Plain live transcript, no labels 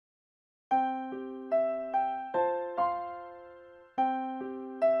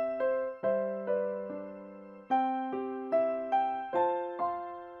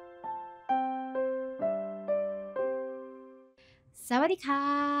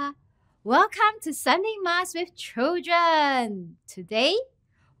Sawadika! Welcome to Sunday Mass with Children. Today,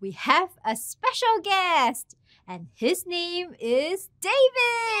 we have a special guest, and his name is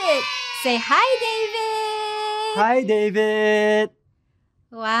David. Say hi, David. Hi, David.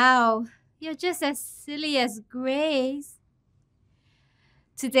 Wow, you're just as silly as Grace.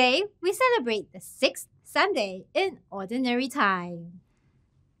 Today, we celebrate the 6th Sunday in Ordinary Time.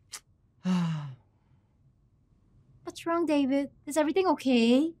 What's wrong, David? Is everything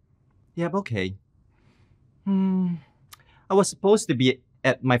okay? Yep, okay. I was supposed to be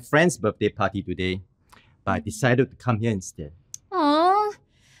at my friend's birthday party today, but I decided to come here instead. Aw,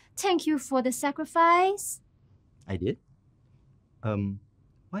 thank you for the sacrifice. I did?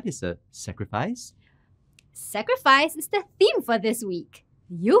 What is a sacrifice? Sacrifice is the theme for this week.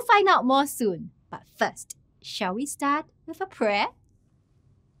 You'll find out more soon. But first, shall we start with a prayer?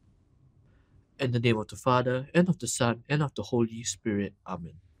 In the name of the Father, and of the Son, and of the Holy Spirit.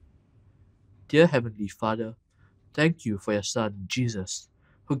 Amen. Dear Heavenly Father, thank you for your Son, Jesus,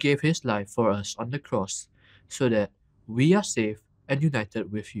 who gave his life for us on the cross so that we are safe and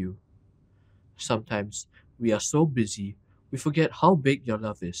united with you. Sometimes we are so busy, we forget how big your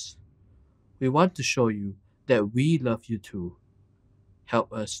love is. We want to show you that we love you too.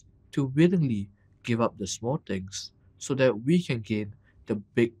 Help us to willingly give up the small things so that we can gain the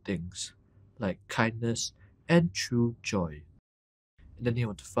big things, like kindness and true joy. In the name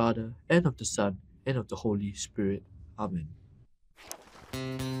of the Father, and of the Son, and of the Holy Spirit. Amen.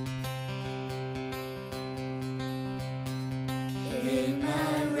 In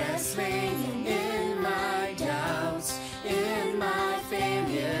my wrestling and in my doubts, in my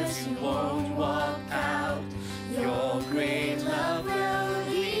failures, you won't walk out. Your great love will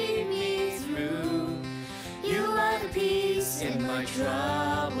lead me through. You are the peace in my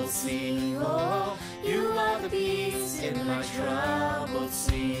troubled sea. Oh, you are the peace in my troubled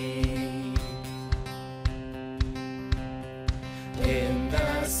sea. In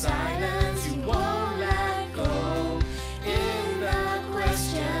the silence, you won't let go. In the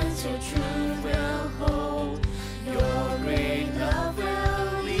questions, your truth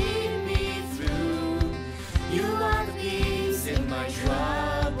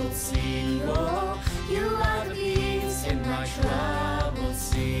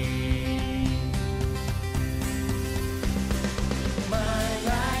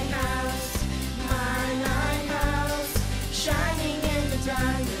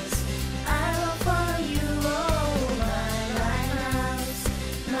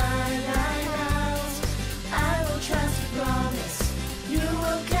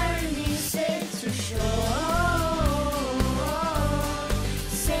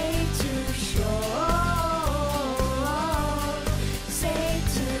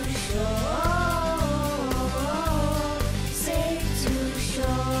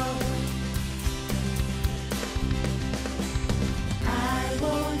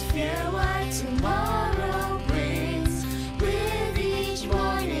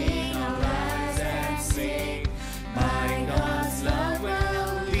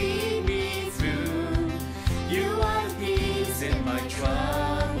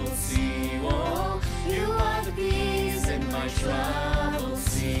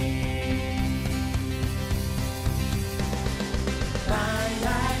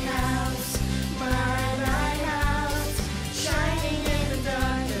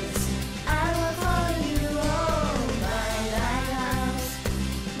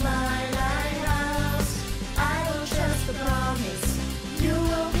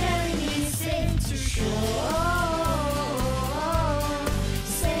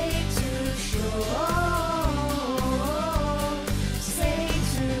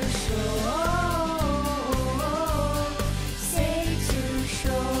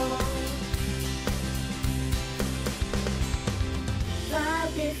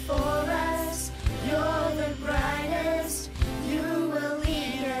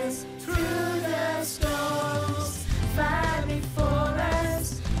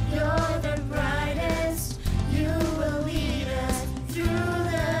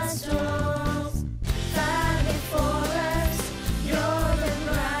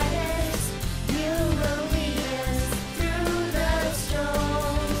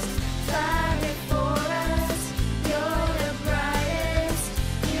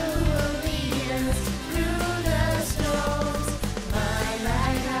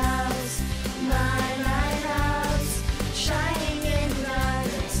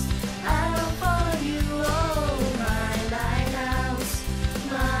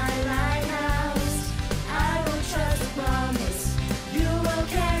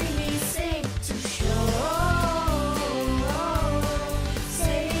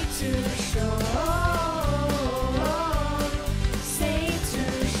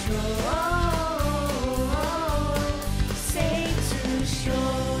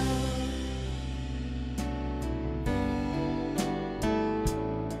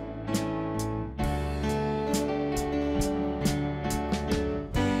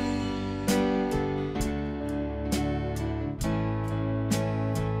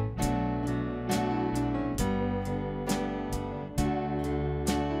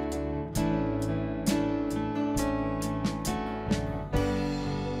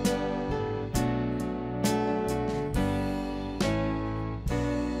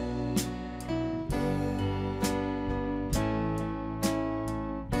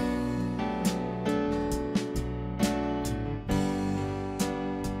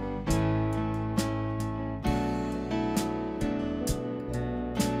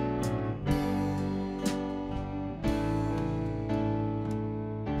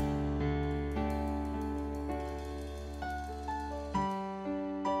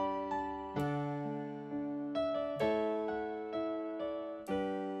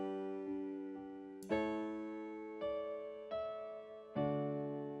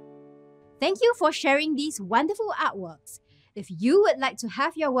Thank you for sharing these wonderful artworks. If you would like to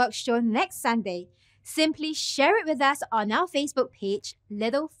have your work shown next Sunday, simply share it with us on our Facebook page,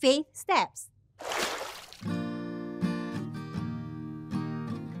 Little Faith Steps.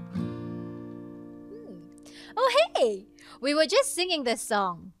 Oh, hey! We were just singing this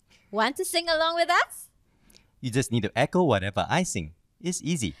song. Want to sing along with us? You just need to echo whatever I sing. It's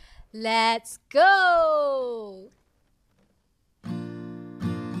easy. Let's go!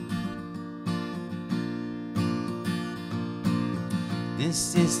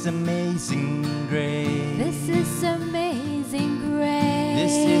 This is amazing grace. This is amazing grace.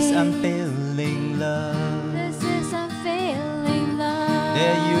 This is unfailing love. This is unfailing love.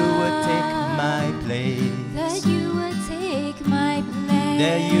 That you would take my place. That you would take my place.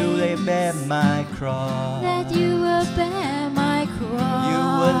 That you lay bear my cross. That you will bear my cross. You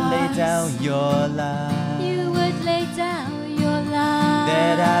would lay down your life. You would lay down your life.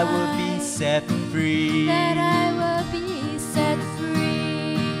 That I would be set free. That I will be set free.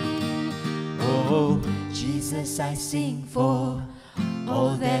 Oh, Jesus, I sing for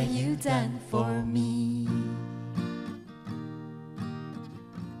all that you done for me.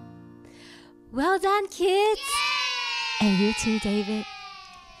 Well done, kids! And you too, David.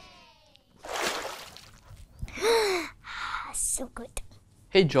 So good.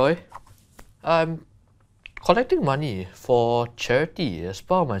 Hey Joy, I'm collecting money for charity as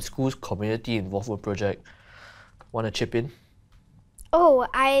part of my school's community involvement project. Wanna chip in? Oh,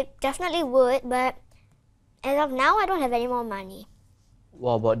 I definitely would, but as of now, I don't have any more money.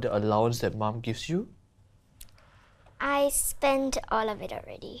 What about the allowance that mom gives you? I spent all of it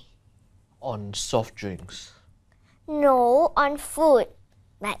already. On soft drinks. No, on food.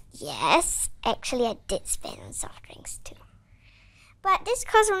 But yes, actually I did spend on soft drinks too. But this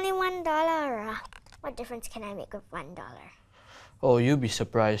cost only $1. What difference can I make with $1? Oh, you'll be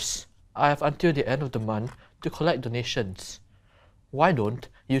surprised. I have until the end of the month to collect donations. Why don't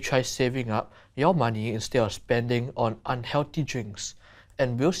you try saving up your money instead of spending on unhealthy drinks,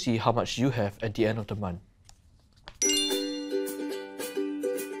 and we'll see how much you have at the end of the month.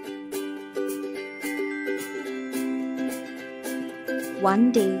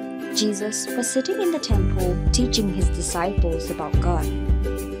 One day, Jesus was sitting in the temple teaching his disciples about God.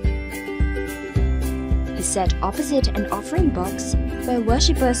 He sat opposite an offering box where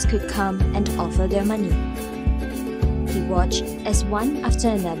worshippers could come and offer their money. He watched as one after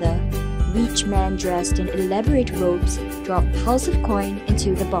another, rich men dressed in elaborate robes dropped piles of coin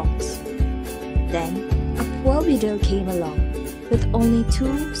into the box. Then, a poor widow came along with only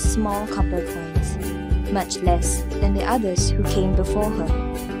 2 small copper coins, much less than the others who came before her.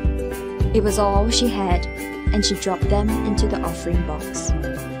 It was all she had, and she dropped them into the offering box.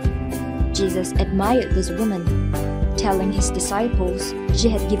 Jesus admired this woman, telling his disciples she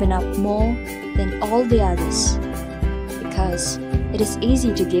had given up more than all the others. Because it is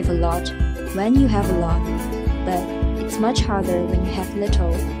easy to give a lot when you have a lot, but it's much harder when you have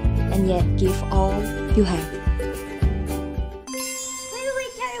little and yet give all you have.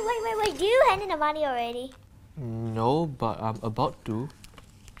 Wait, Jerry, wait. Do you hand in the money already? No, but I'm about to.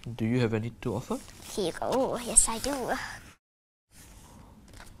 Do you have any to offer? Here you go. Yes, I do.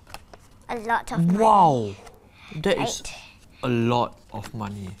 A lot of money. Wow! That is Right. a lot of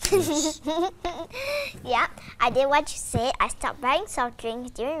money. Yes. Yeah, I did what you said. I stopped buying soft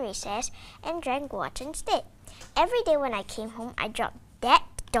drinks during recess and drank water instead. Every day when I came home, I dropped that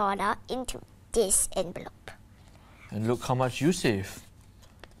dollar into this envelope. And look how much you save.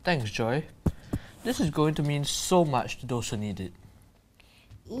 Thanks, Joy. This is going to mean so much to those who need it.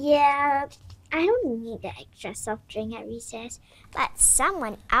 Yeah, I don't need the extra soft drink at recess, but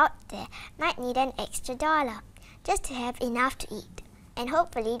someone out there might need an extra dollar just to have enough to eat. And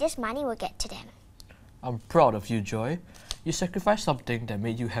hopefully this money will get to them. I'm proud of you, Joy. You sacrificed something that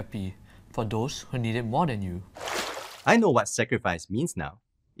made you happy for those who need it more than you. I know what sacrifice means now.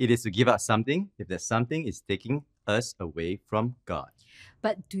 It is to give up something if that something is taking us away from God.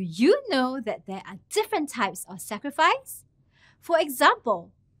 But do you know that there are different types of sacrifice? For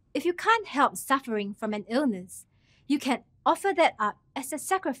example, if you can't help suffering from an illness, you can offer that up as a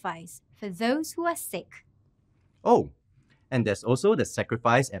sacrifice for those who are sick. Oh, and there's also the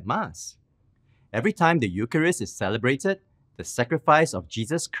sacrifice at Mass. Every time the Eucharist is celebrated, the sacrifice of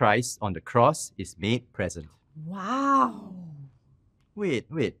Jesus Christ on the cross is made present. Wow! Wait.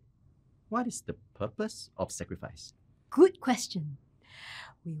 What is the purpose of sacrifice? Good question.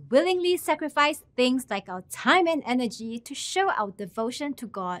 We willingly sacrifice things like our time and energy to show our devotion to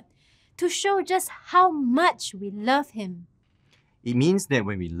God, to show just how much we love Him. It means that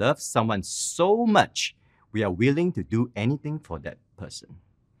when we love someone so much, we are willing to do anything for that person.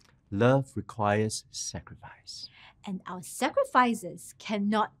 Love requires sacrifice. And our sacrifices can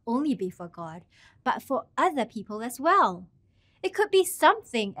not only be for God, but for other people as well. It could be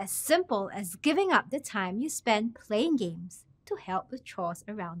something as simple as giving up the time you spend playing games to help with chores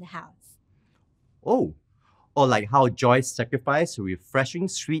around the house. Oh, or like how Joyce sacrificed refreshing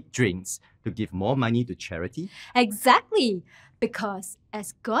sweet drinks to give more money to charity. Exactly, because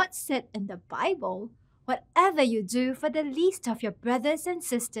as God said in the Bible, whatever you do for the least of your brothers and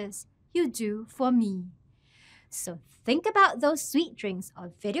sisters, you do for me. So think about those sweet drinks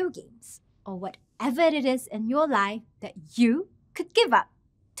or video games, or whatever it is in your life that you could give up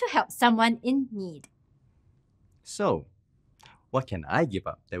to help someone in need. So, what can I give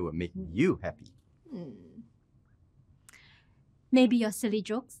up that will make you happy? Maybe your silly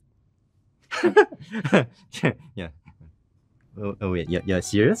jokes? Yeah. Oh wait, you're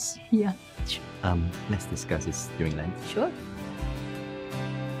serious? Yeah, Let's discuss this during lunch. sure.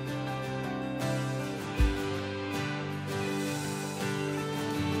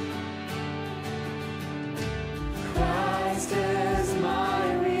 Christ is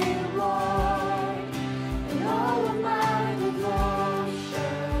my reward and all of my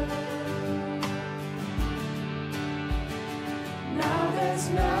devotion. Now there's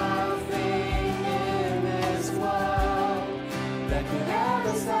nothing in this world that could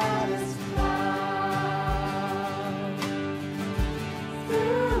ever satisfy.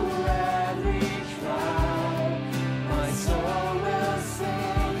 Through every trial, my soul will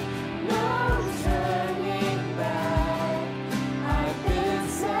sing, no turning back. I've been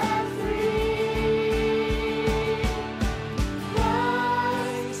set free.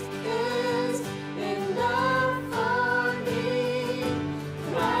 Christ is enough for me.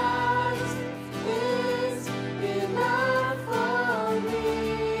 Christ is enough for me.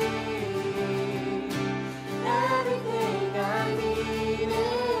 Everything I need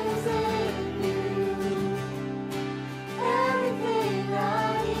is in you. Everything I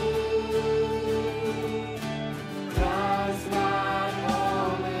need. Christ, my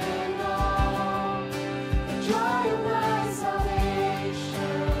all in all, the joy of my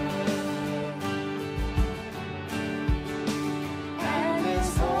salvation. And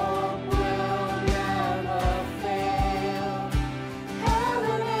His hope will never fail.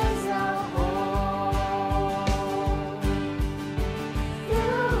 Heaven is our home.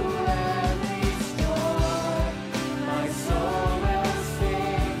 Through every storm, my soul will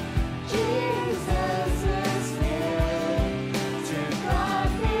sing. Jesus is here. To God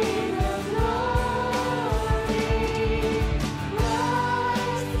be the glory.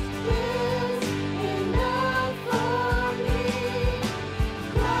 Christ is enough for me.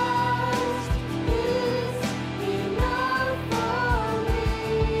 Christ is enough for me.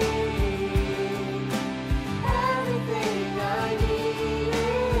 Everything I need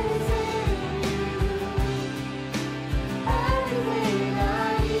is in you. Everything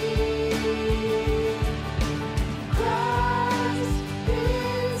I need. Christ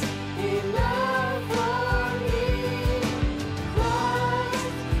is enough for me. Christ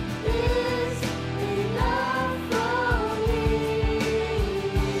is enough for me.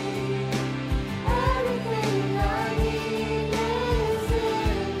 Everything I need is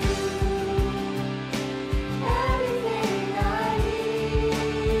in you. Everything I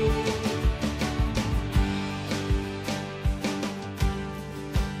need.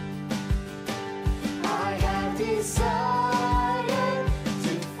 I have decided to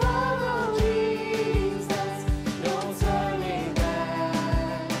follow Jesus. No turning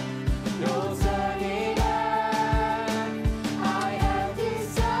back. No turning back. I have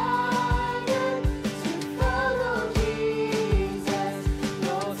decided to follow Jesus.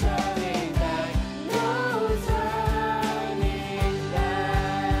 No turning back. No turning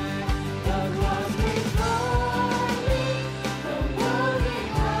back. The cross before me, the world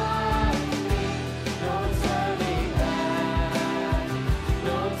behind me. No turning back.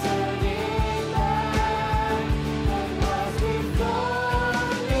 No turning back. The cross before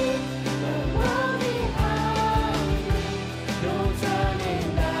me, the world behind me. No turning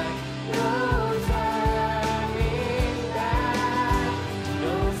back. No turning back.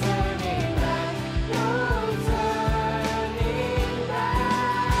 No turning back. No turning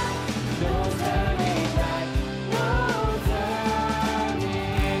back. No turning back. No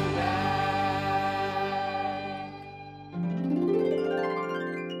turning back.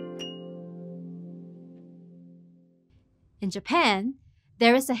 In Japan,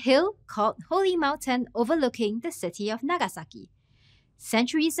 there is a hill called Holy Mountain overlooking the city of Nagasaki.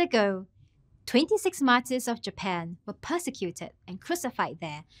 Centuries ago, 26 martyrs of Japan were persecuted and crucified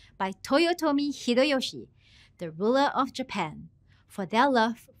there by Toyotomi Hideyoshi, the ruler of Japan, for their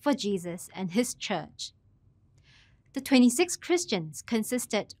love for Jesus and his church. The 26 Christians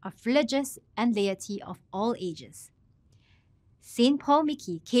consisted of religious and laity of all ages. St. Paul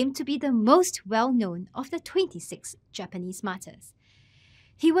Miki came to be the most well-known of the 26 Japanese martyrs.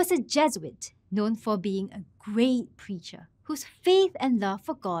 He was a Jesuit known for being a great preacher whose faith and love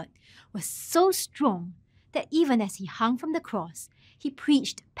for God was so strong that even as he hung from the cross, he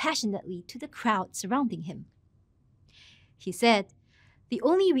preached passionately to the crowd surrounding him. He said, "The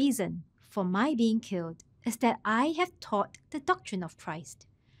only reason for my being killed is that I have taught the doctrine of Christ.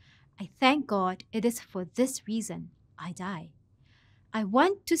 I thank God it is for this reason I die. I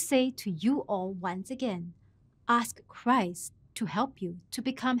want to say to you all once again, ask Christ to help you to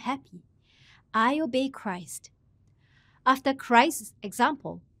become happy. I obey Christ. After Christ's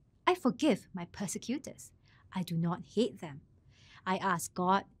example, I forgive my persecutors. I do not hate them. I ask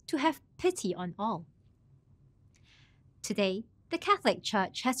God to have pity on all." Today, the Catholic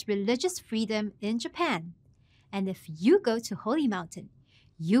Church has religious freedom in Japan. And if you go to Holy Mountain,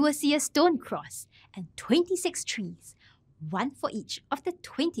 you will see a stone cross and 26 trees, one for each of the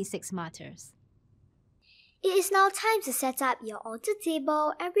 26 martyrs. It is now time to set up your altar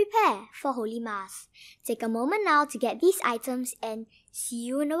table and prepare for Holy Mass. Take a moment now to get these items and see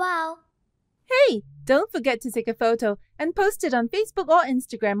you in a while. Hey, don't forget to take a photo and post it on Facebook or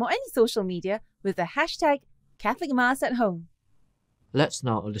Instagram or any social media with the hashtag Catholic Mass at Home. Let's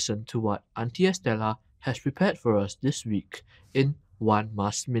now listen to what Auntie Estella has prepared for us this week in 1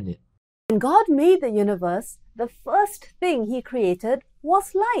 Mass Minute. When God made the universe, the first thing he created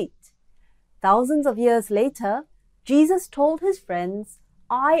was light. Thousands of years later, Jesus told his friends,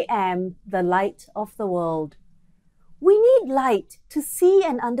 "I am the light of the world." We need light to see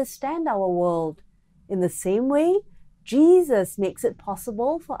and understand our world. In the same way, Jesus makes it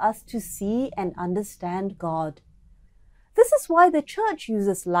possible for us to see and understand God. This is why the Church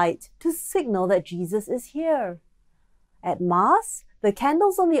uses light to signal that Jesus is here. At Mass, the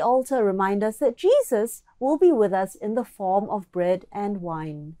candles on the altar remind us that Jesus will be with us in the form of bread and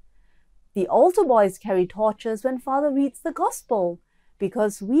wine. The altar boys carry torches when Father reads the Gospel,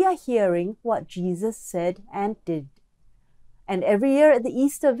 because we are hearing what Jesus said and did. And every year at the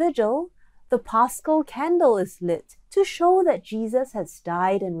Easter Vigil, the Paschal candle is lit to show that Jesus has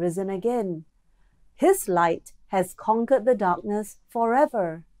died and risen again. His light has conquered the darkness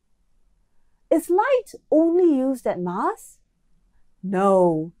forever. Is light only used at Mass?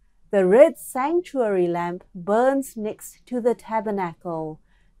 No, the red sanctuary lamp burns next to the tabernacle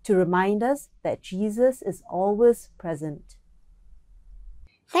to remind us that Jesus is always present.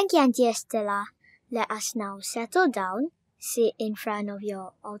 Thank you, Auntie Estella. Let us now settle down, sit in front of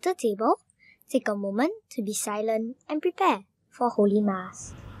your altar table, take a moment to be silent and prepare for Holy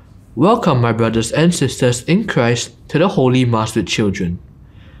Mass. Welcome, my brothers and sisters in Christ, to the Holy Mass with Children.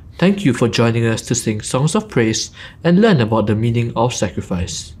 Thank you for joining us to sing songs of praise and learn about the meaning of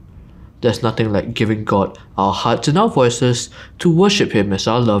sacrifice. There's nothing like giving God our hearts and our voices to worship Him as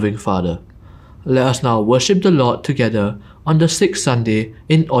our loving Father. Let us now worship the Lord together on the 6th Sunday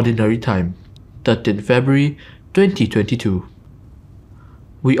in Ordinary Time, 13th February 2022.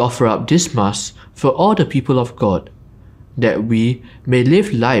 We offer up this Mass for all the people of God, that we may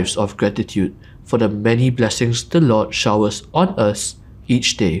live lives of gratitude for the many blessings the Lord showers on us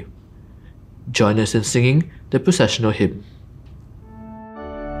each day. Join us in singing the processional hymn.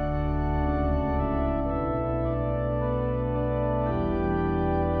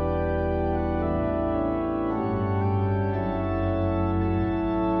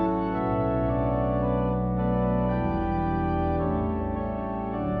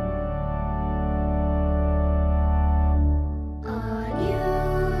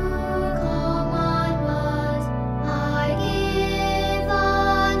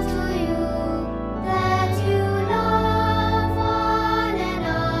 That you love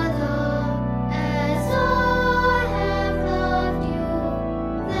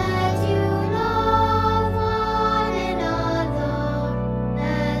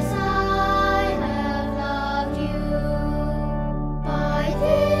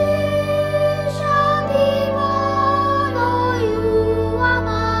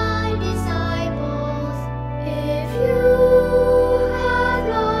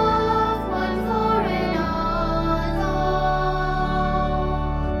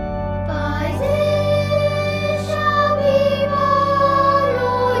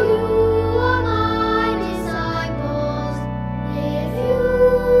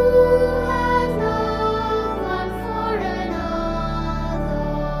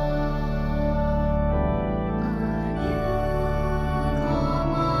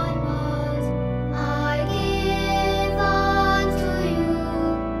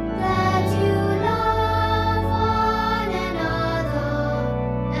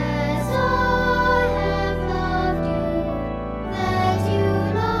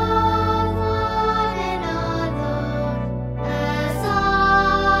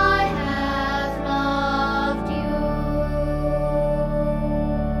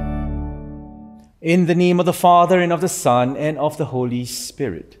In the name of the Father, and of the Son, and of the Holy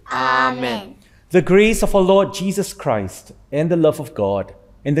Spirit. Amen. The grace of our Lord Jesus Christ, and the love of God,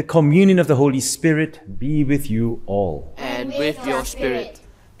 and the communion of the Holy Spirit be with you all. And with your spirit.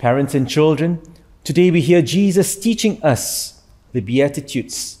 Parents and children, today we hear Jesus teaching us the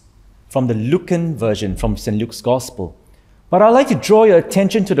Beatitudes from the Lucan version, from St. Luke's Gospel. But I'd like to draw your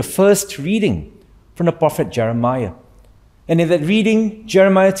attention to the first reading from the prophet Jeremiah. And in that reading,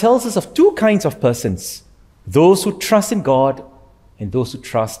 Jeremiah tells us of two kinds of persons: those who trust in God and those who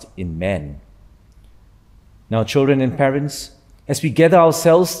trust in man. Now, children and parents, as we gather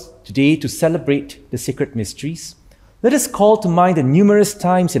ourselves today to celebrate the sacred mysteries, let us call to mind the numerous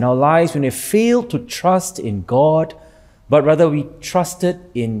times in our lives when we failed to trust in God, but rather we trusted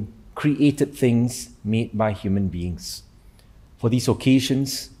in created things made by human beings. For these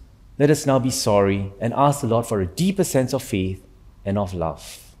occasions, let us now be sorry and ask the Lord for a deeper sense of faith and of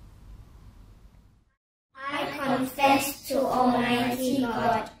love. I confess to Almighty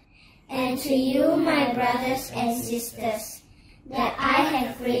God and to you, my brothers and sisters, that I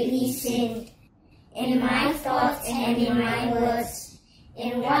have greatly sinned in my thoughts and in my words,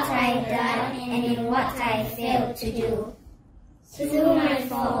 in what I have done and in what I have failed to do. Through my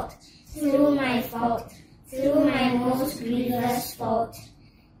fault, through my most grievous fault.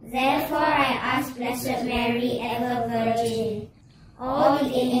 Therefore I ask Blessed Mary, ever Virgin, all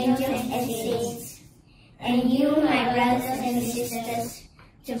the angels and saints, and you, my brothers and sisters,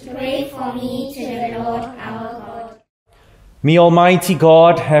 to pray for me to the Lord our God. May Almighty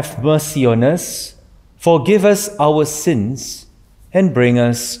God have mercy on us, forgive us our sins, and bring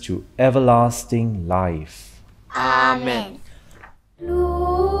us to everlasting life. Amen.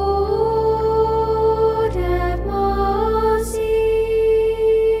 Lord have mercy.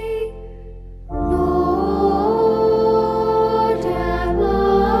 Lord have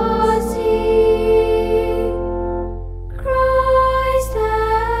mercy. Christ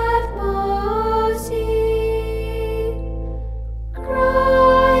have mercy.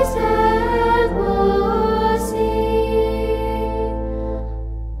 Christ have mercy.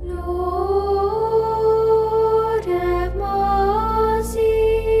 Lord have mercy.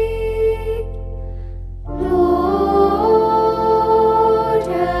 Lord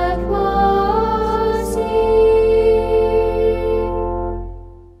have mercy.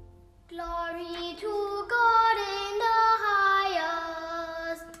 Glory to God in the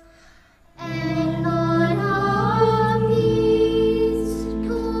highest, and on earth peace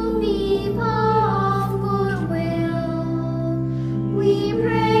to people of good will. We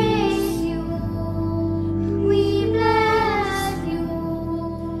praise you, we bless you,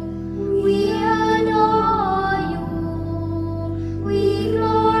 we adore you, we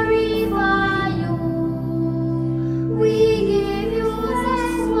glorify you, we give you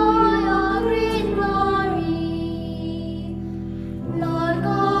thanks for your great glory. Lord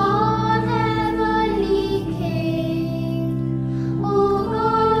God, heavenly King, O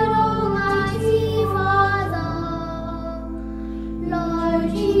God, Almighty Father, Lord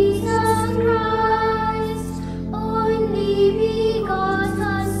Jesus Christ, only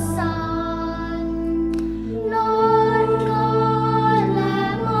begotten Son, Lord God,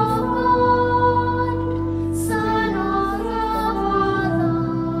 Lamb of God, Son of the Father,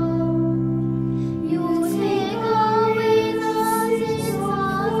 you take away the sins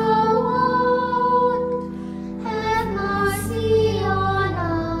of the world. Have mercy on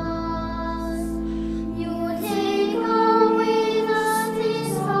us. You take away the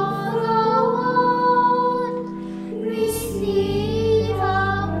sins of the world. Receive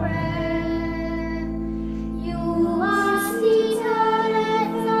our prayer. You are seated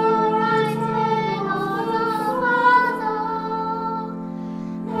at the right hand of the Father.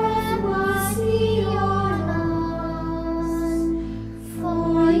 Have mercy on us.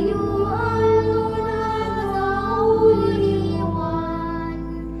 For you alone are the Holy One.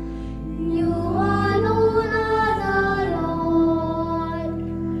 You alone are the Lord.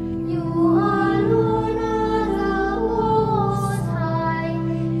 You alone are the Most High,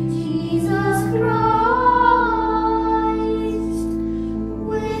 Jesus Christ,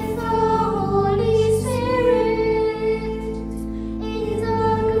 with the Holy Spirit, in the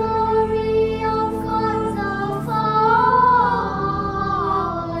glory of God the Father.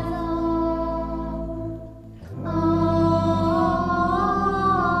 Amen.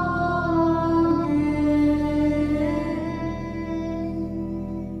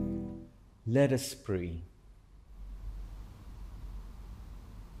 Let us pray.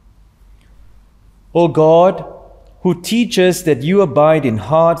 O God, who teaches that you abide in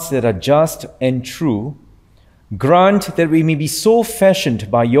hearts that are just and true, grant that we may be so fashioned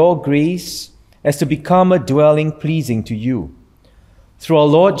by your grace as to become a dwelling pleasing to you. Through our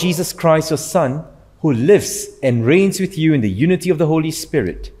Lord Jesus Christ, your Son, who lives and reigns with you in the unity of the Holy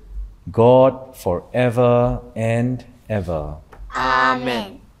Spirit, God forever and ever.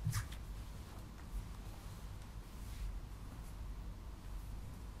 Amen.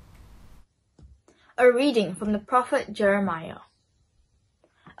 A reading from the prophet Jeremiah.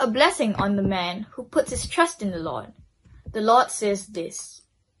 A blessing on the man who puts his trust in the Lord. The Lord says this: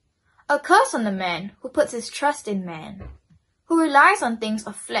 a curse on the man who puts his trust in man, who relies on things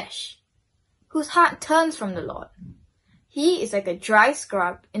of flesh, whose heart turns from the Lord. He is like a dry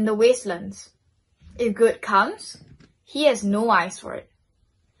scrub in the wastelands. If good comes, he has no eyes for it.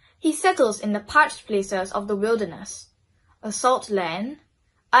 He settles in the parched places of the wilderness, a salt land,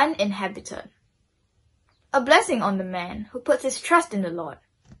 uninhabited. A blessing on the man who puts his trust in the Lord,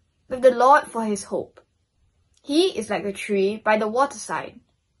 with the Lord for his hope. He is like a tree by the waterside,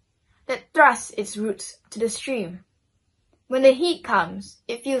 that thrusts its roots to the stream. When the heat comes,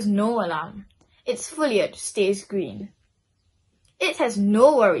 it feels no alarm. Its foliage stays green. It has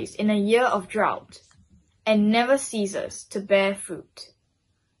no worries in a year of drought, and never ceases to bear fruit.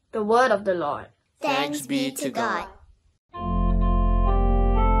 The word of the Lord. Thanks be to God.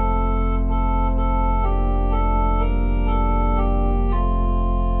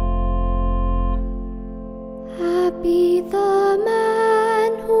 Happy the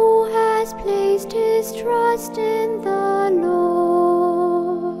man who has placed his trust in the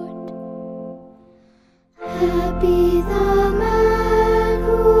Lord. Happy the man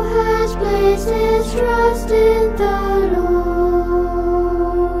who has placed his trust in the Lord.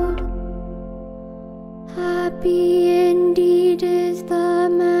 Happy indeed is the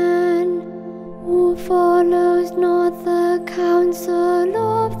man who follows not the counsel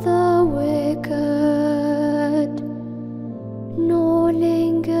of the wicked, nor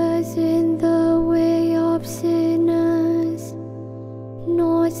lingers in the way of sinners,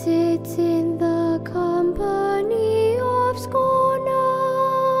 nor sits in the company of scorners,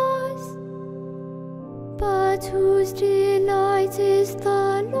 but whose delight is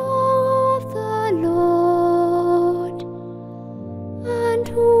the law of the Lord, and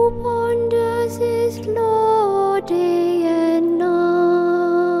who ponders his law day and night.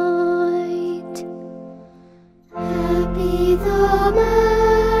 Happy the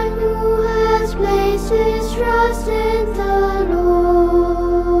man who has placed his trust in the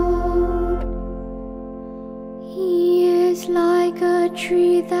Lord. He is like a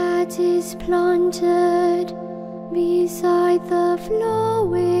tree that is planted beside the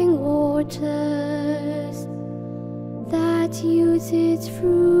flowing waters, that yields its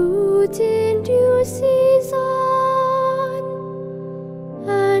fruit in due season,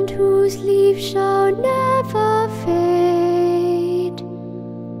 and whose leaf shall never fade,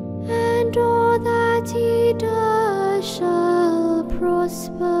 and all that he does shall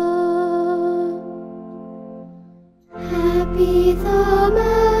prosper. Happy the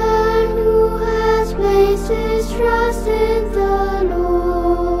man who has placed his trust in the Lord.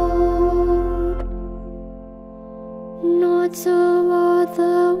 Not so are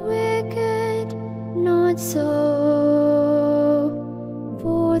the wicked, not so,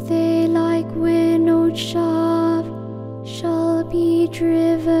 for they like winnowed chaff shall be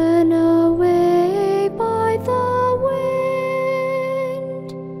driven away by the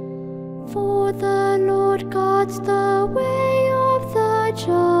wind. For the Lord guards the way of the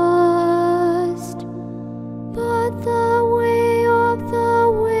just, but the way of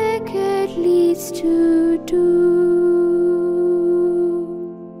the wicked leads to doom.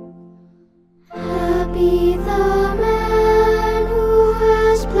 Happy the man who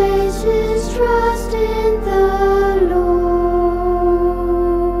has placed his trust in the Lord.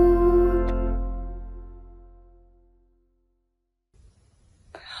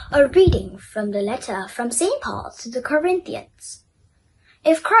 A reading from the letter from St. Paul to the Corinthians.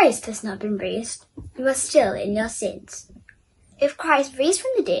 If Christ has not been raised, you are still in your sins. If Christ raised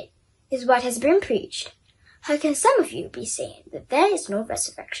from the dead is what has been preached, how can some of you be saying that there is no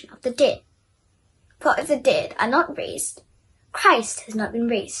resurrection of the dead? For if the dead are not raised, Christ has not been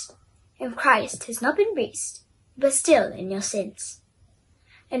raised. If Christ has not been raised, you are still in your sins.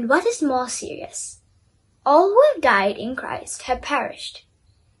 And what is more serious, all who have died in Christ have perished.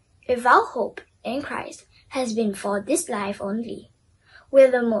 If our hope in Christ has been for this life only, we are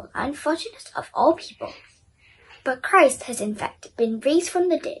the most unfortunate of all people. But Christ has in fact been raised from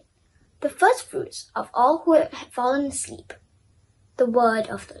the dead, the first fruits of all who have fallen asleep. The word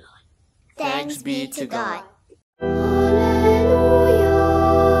of the Lord. Thanks be to God. Alleluia,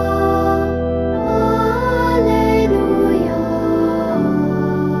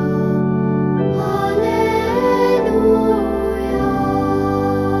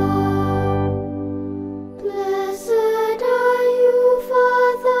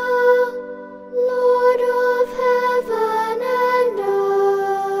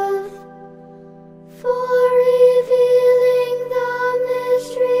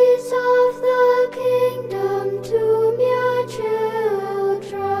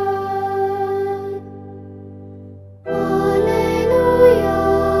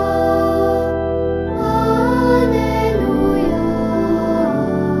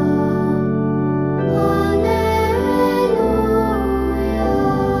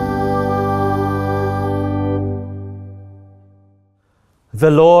 The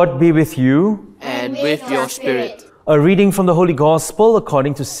Lord be with you. And with your spirit. A reading from the Holy Gospel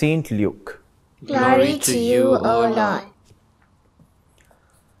according to Saint Luke. Glory to you, O Lord.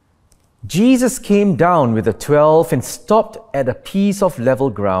 Jesus came down with the 12 and stopped at a piece of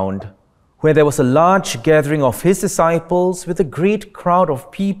level ground where there was a large gathering of his disciples with a great crowd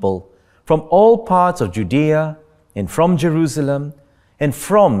of people from all parts of Judea and from Jerusalem and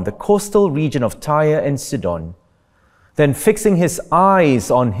from the coastal region of Tyre and Sidon. Then fixing his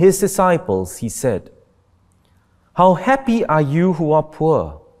eyes on his disciples, he said, "How happy are you who are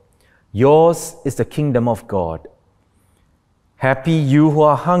poor! Yours is the kingdom of God. Happy you who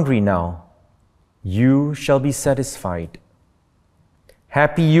are hungry now, you shall be satisfied.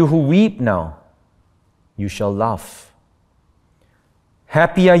 Happy you who weep now, you shall laugh.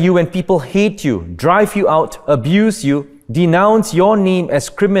 Happy are you when people hate you, drive you out, abuse you, denounce your name as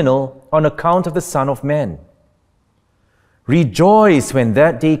criminal on account of the Son of Man. Rejoice when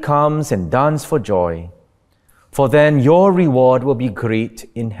that day comes and dance for joy, for then your reward will be great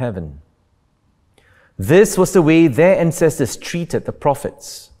in heaven. This was the way their ancestors treated the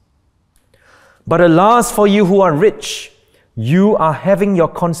prophets. But alas for you who are rich, you are having your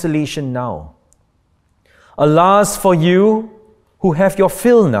consolation now. Alas for you who have your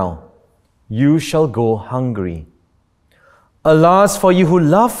fill now, you shall go hungry. Alas for you who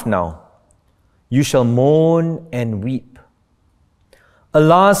laugh now, you shall mourn and weep.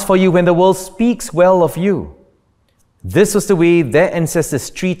 Alas for you when the world speaks well of you. This was the way their ancestors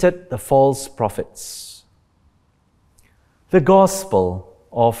treated the false prophets." The Gospel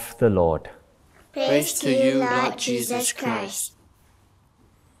of the Lord. Praise to you, Lord Jesus Christ.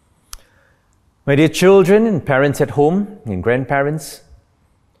 My dear children and parents at home and grandparents,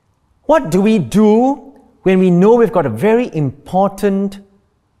 what do we do when we know we've got a very important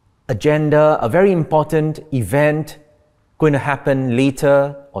agenda, a very important event going to happen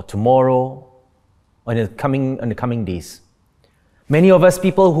later or tomorrow or in the coming days? Many of us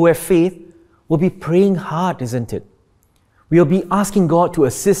people who have faith will be praying hard, isn't it? We'll be asking God to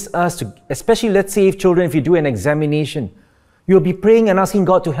assist us, to, especially let's say if children, if you do an examination, you'll be praying and asking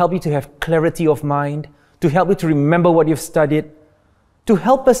God to help you to have clarity of mind, to help you to remember what you've studied, to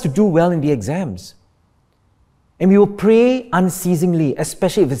help us to do well in the exams. And we will pray unceasingly,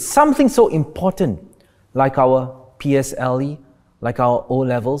 especially if it's something so important like our PSLE, like our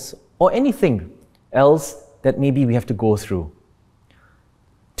O-levels, or anything else that maybe we have to go through.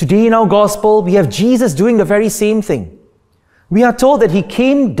 Today in our Gospel, we have Jesus doing the very same thing. We are told that he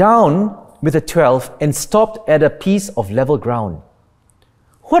came down with the 12 and stopped at a piece of level ground.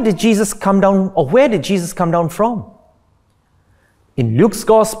 What did Jesus come down, or where did Jesus come down from? In Luke's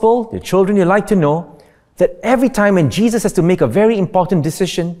Gospel, the children, you like to know that every time when Jesus has to make a very important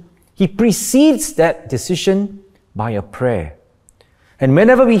decision, he precedes that decision by a prayer. And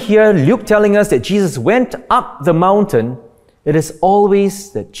whenever we hear Luke telling us that Jesus went up the mountain, it is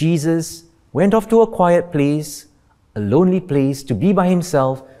always that Jesus went off to a quiet place, a lonely place, to be by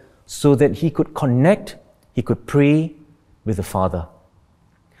himself so that he could connect, he could pray with the Father.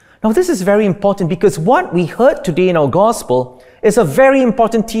 Now this is very important because what we heard today in our Gospel is a very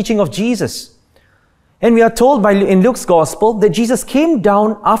important teaching of Jesus. And we are told in Luke's Gospel that Jesus came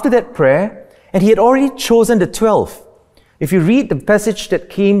down after that prayer and he had already chosen the 12. If you read the passage that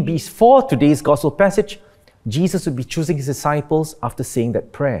came before today's Gospel passage, Jesus would be choosing his disciples after saying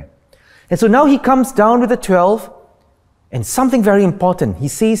that prayer. And so now he comes down with the 12, and something very important, he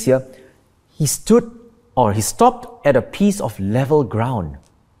says here, he stopped at a piece of level ground.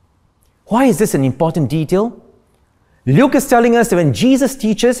 Why is this an important detail? Luke is telling us that when Jesus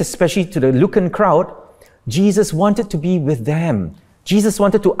teaches, especially to the Lucan crowd, Jesus wanted to be with them. Jesus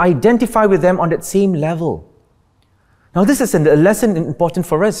wanted to identify with them on that same level. Now this is a lesson important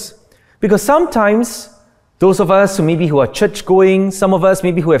for us, because sometimes those of us who are church-going, some of us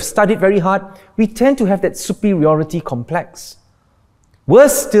maybe who have studied very hard, we tend to have that superiority complex.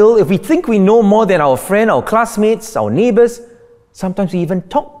 Worse still, if we think we know more than our friend, our classmates, our neighbors, sometimes we even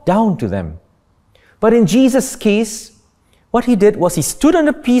talk down to them. But in Jesus' case, what he did was he stood on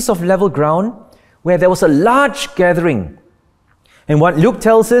a piece of level ground where there was a large gathering. And what Luke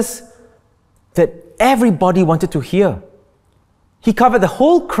tells us, that everybody wanted to hear. He covered the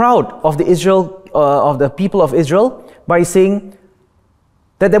whole crowd of the people of Israel by saying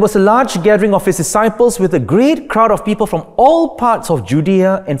that there was a large gathering of his disciples with a great crowd of people from all parts of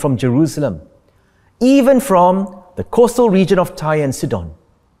Judea and from Jerusalem, even from the coastal region of Tyre and Sidon.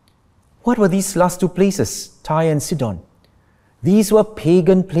 What were these last two places, Tyre and Sidon? These were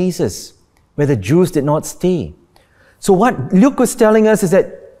pagan places where the Jews did not stay. So what Luke was telling us is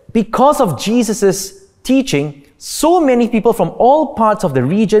that because of Jesus' teaching, So many people from all parts of the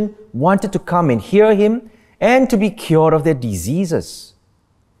region wanted to come and hear him and to be cured of their diseases.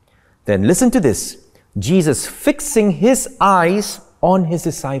 Then listen to this. Jesus fixing his eyes on his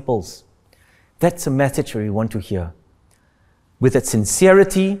disciples. That's a message we want to hear. With that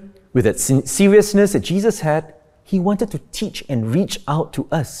sincerity, with that seriousness that Jesus had, he wanted to teach and reach out to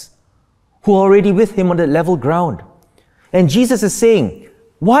us who are already with him on the level ground. And Jesus is saying,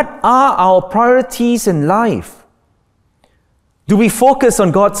 what are our priorities in life? Do we focus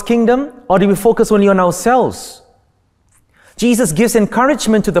on God's kingdom or do we focus only on ourselves? Jesus gives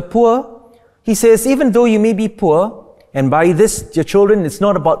encouragement to the poor. He says, even though you may be poor, and by this, dear children, it's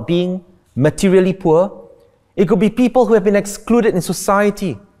not about being materially poor. It could be people who have been excluded in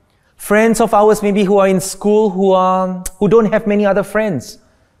society. Friends of ours maybe who are in school who don't have many other friends.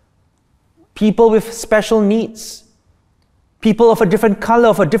 People with special needs. People of a different color,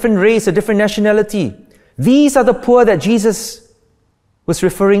 of a different race, a different nationality. These are the poor that Jesus was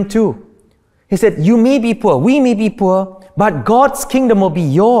referring to. He said, you may be poor, we may be poor, but God's kingdom will be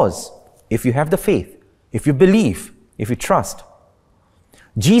yours if you have the faith, if you believe, if you trust.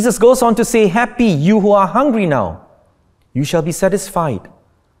 Jesus goes on to say, happy you who are hungry now, you shall be satisfied.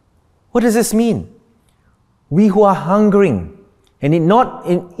 What does this mean? We who are hungering, and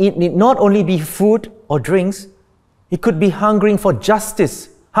it need not only be food or drinks, it could be hungering for justice,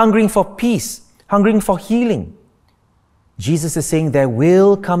 hungering for peace, hungering for healing. Jesus is saying there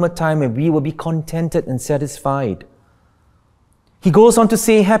will come a time when we will be contented and satisfied. He goes on to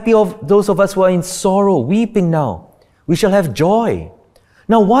say, happy of those of us who are in sorrow, weeping now. We shall have joy.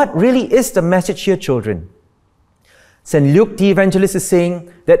 Now, what really is the message here, children? St. Luke the evangelist is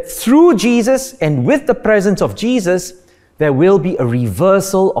saying that through Jesus and with the presence of Jesus, there will be a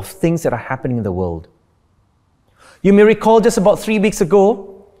reversal of things that are happening in the world. You may recall just about 3 weeks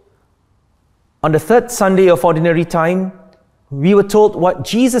ago, on the third Sunday of Ordinary Time, we were told what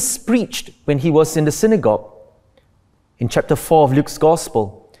Jesus preached when he was in the synagogue in chapter 4 of Luke's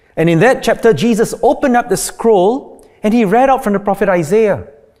Gospel. And in that chapter, Jesus opened up the scroll and he read out from the prophet Isaiah,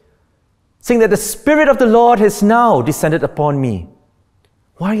 saying that the Spirit of the Lord has now descended upon me.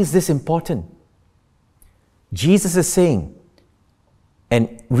 Why is this important? Jesus is saying,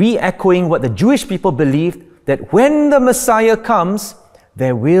 and re-echoing what the Jewish people believed, that when the Messiah comes,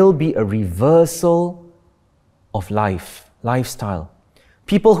 there will be a reversal of lifestyle.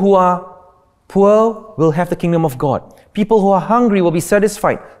 People who are poor will have the kingdom of God. People who are hungry will be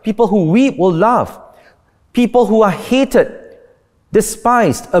satisfied. People who weep will laugh. People who are hated,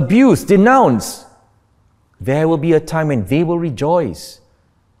 despised, abused, denounced, there will be a time when they will rejoice.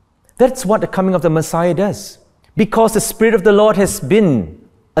 That's what the coming of the Messiah does. Because the Spirit of the Lord has been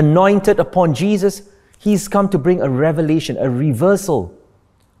anointed upon Jesus, He's come to bring a revelation, a reversal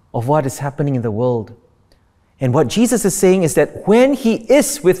of what is happening in the world. And what Jesus is saying is that when He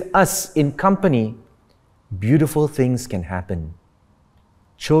is with us in company, beautiful things can happen.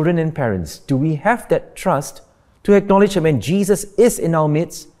 Children and parents, do we have that trust to acknowledge that when Jesus is in our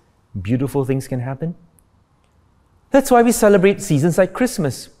midst, beautiful things can happen? That's why we celebrate seasons like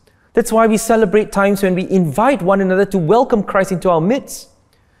Christmas. That's why we celebrate times when we invite one another to welcome Christ into our midst.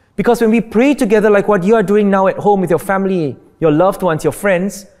 Because when we pray together like what you are doing now at home with your family, your loved ones, your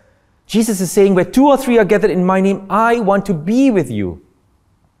friends, Jesus is saying, where 2 or 3 are gathered in my name, I want to be with you.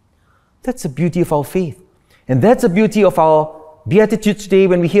 That's the beauty of our faith. And that's the beauty of our Beatitude today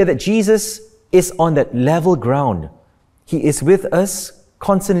when we hear that Jesus is on that level ground. He is with us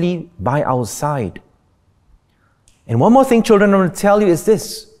constantly by our side. And one more thing, children, I want to tell you is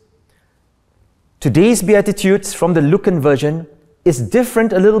this. Today's Beatitudes from the Lucan version is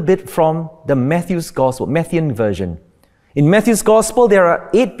different a little bit from the Matthean version. In Matthew's Gospel, there are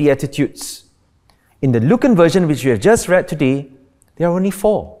 8 Beatitudes. In the Lucan version, which we have just read today, there are only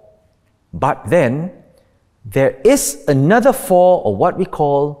 4. But then, there is another 4, or what we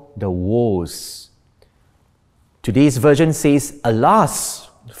call the woes. Today's version says, alas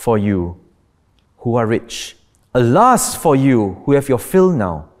for you who are rich. Alas for you who have your fill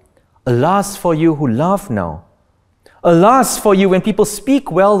now. Alas for you who laugh now. Alas for you when people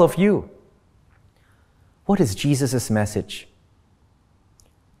speak well of you. What is Jesus' message?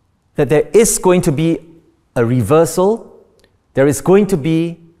 That there is going to be a reversal. There is going to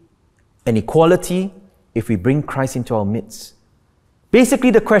be an equality if we bring Christ into our midst.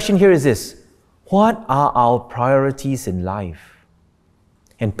 Basically, the question here is this: what are our priorities in life?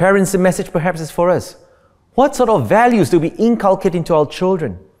 And parents, the message perhaps is for us. What sort of values do we inculcate into our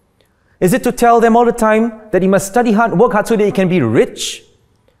children? Is it to tell them all the time that you must study hard, work hard so that you can be rich?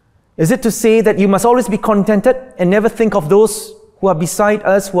 Is it to say that you must always be contented and never think of those who are beside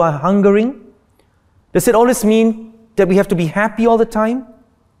us, who are hungering? Does it always mean that we have to be happy all the time?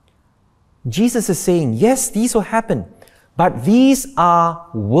 Jesus is saying, yes, these will happen, but these are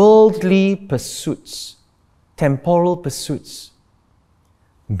worldly pursuits, temporal pursuits.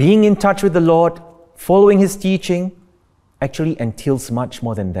 Being in touch with the Lord, following His teaching, actually entails much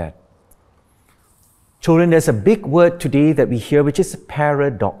more than that. Children, there's a big word today that we hear, which is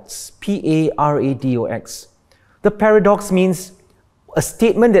paradox. P-A-R-A-D-O-X. The paradox means a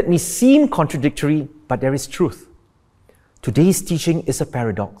statement that may seem contradictory, but there is truth. Today's teaching is a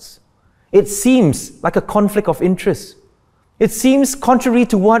paradox. It seems like a conflict of interest. It seems contrary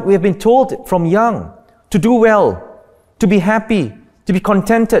to what we have been told from young, to do well, to be happy, to be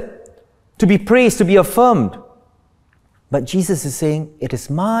contented, to be praised, to be affirmed. But Jesus is saying it is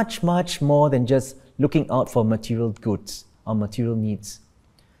much, much more than just looking out for material goods or material needs.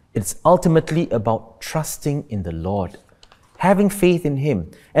 It's ultimately about trusting in the Lord, having faith in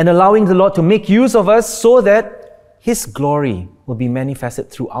Him, and allowing the Lord to make use of us so that His glory will be manifested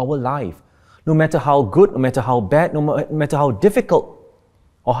through our life. No matter how good, no matter how bad, no matter how difficult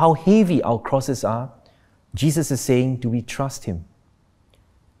or how heavy our crosses are, Jesus is saying, do we trust Him?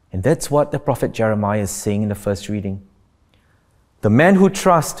 And that's what the prophet Jeremiah is saying in the first reading. The man who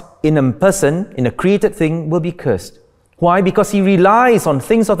trusts in a person, in a created thing, will be cursed. Why? Because he relies on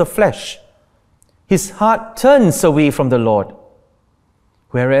things of the flesh. His heart turns away from the Lord.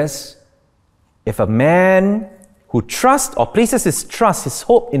 Whereas, if a man who trusts or places his trust, his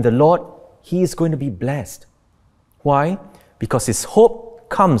hope in the Lord, he is going to be blessed. Why? Because his hope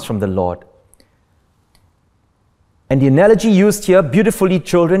comes from the Lord. And the analogy used here, beautifully,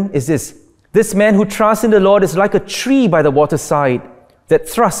 children, is this. This man who trusts in the Lord is like a tree by the waterside that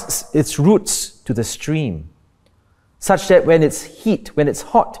thrusts its roots to the stream, such that when it's heat, when it's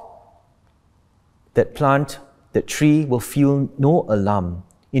hot, that plant, that tree will feel no alarm.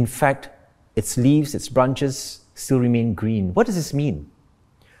 In fact, its leaves, its branches still remain green. What does this mean?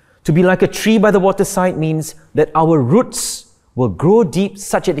 To be like a tree by the waterside means that our roots will grow deep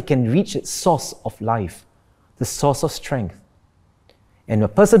such that it can reach its source of life, the source of strength. And a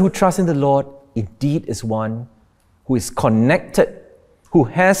person who trusts in the Lord indeed is one who is connected, who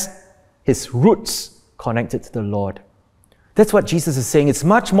has his roots connected to the Lord. That's what Jesus is saying. It's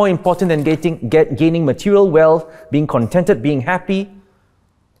much more important than gaining material wealth, being contented, being happy,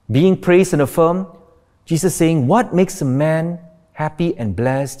 being praised and affirmed. Jesus is saying what makes a man happy and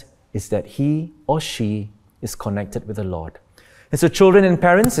blessed is that he or she is connected with the Lord. And so children and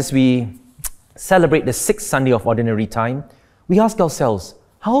parents, as we celebrate the 6th Sunday of Ordinary Time, we ask ourselves,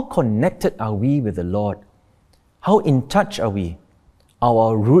 how connected are we with the Lord? How in touch are we? Are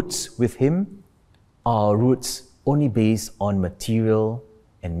our roots with Him? Are our roots only based on material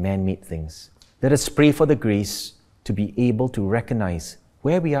and man-made things? Let us pray for the grace to be able to recognize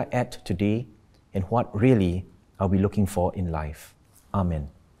where we are at today and what really are we looking for in life. Amen.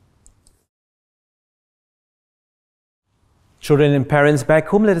 Children and parents back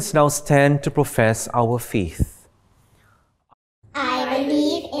home, let us now stand to profess our faith. I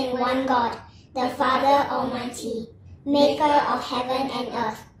believe in one God, the Father Almighty, maker of heaven and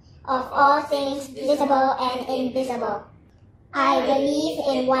earth, of all things visible and invisible. I believe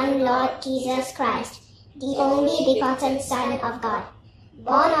in one Lord Jesus Christ, the only begotten Son of God,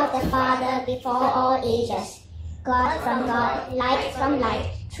 born of the Father before all ages, God from God, light from light,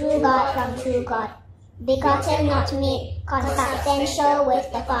 true God from true God, begotten not made, consubstantial with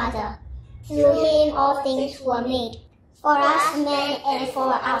the Father. Through Him all things were made. For us men and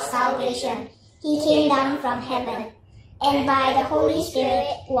for our salvation, He came down from heaven, and by the Holy Spirit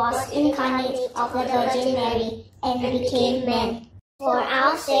was incarnate of the Virgin Mary, and became man. For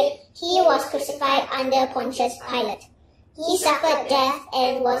our sake, He was crucified under Pontius Pilate. He suffered death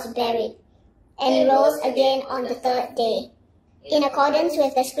and was buried, and rose again on the 3rd day. In accordance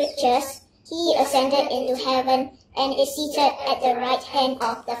with the Scriptures, He ascended into heaven and is seated at the right hand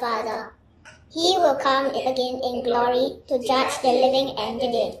of the Father. He will come again in glory to judge the living and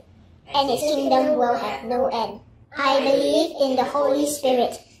the dead, and His kingdom will have no end. I believe in the Holy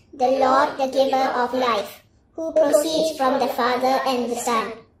Spirit, the Lord, the giver of life, who proceeds from the Father and the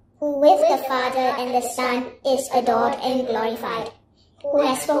Son, who with the Father and the Son is adored and glorified, who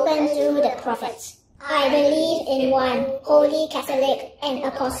has spoken through the prophets. I believe in one holy Catholic and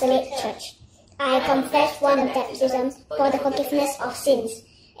Apostolic Church. I confess one baptism for the forgiveness of sins,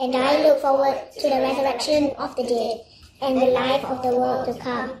 and I look forward to the resurrection of the dead and the life of the world to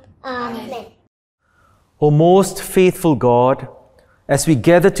come. Amen. O most faithful God, as we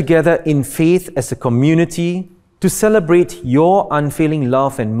gather together in faith as a community to celebrate your unfailing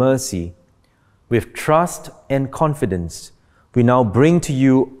love and mercy, with trust and confidence, we now bring to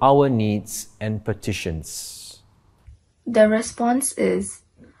you our needs and petitions. The response is,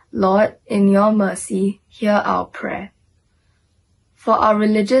 Lord, in your mercy, hear our prayer. For our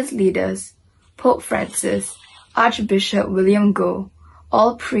religious leaders, Pope Francis, Archbishop William Goh,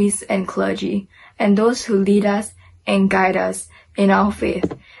 all priests and clergy, and those who lead us and guide us in our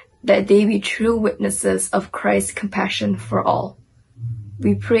faith, that they be true witnesses of Christ's compassion for all.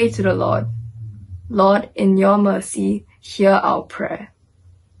 We pray to the Lord. Lord, in your mercy, hear our prayer.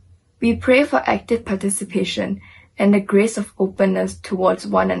 We pray for active participation and the grace of openness towards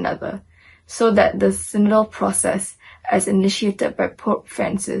one another, so that the synodal process, as initiated by Pope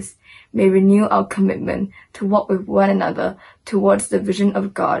Francis, may renew our commitment to walk with one another towards the vision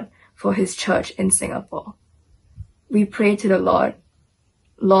of God for His Church in Singapore. We pray to the Lord.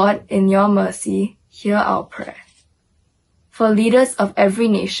 Lord, in your mercy, hear our prayer. For leaders of every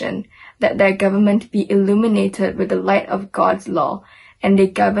nation, that their government be illuminated with the light of God's law, and they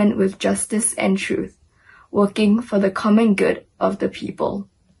govern with justice and truth, working for the common good of the people.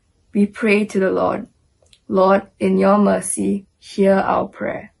 We pray to the Lord. Lord, in your mercy, hear our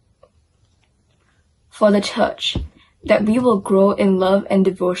prayer. For the Church, that we will grow in love and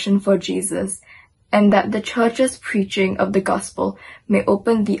devotion for Jesus, and that the Church's preaching of the gospel may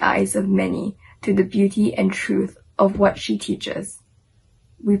open the eyes of many to the beauty and truth of what she teaches.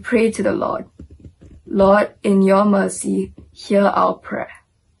 We pray to the Lord. Lord, in your mercy, hear our prayer.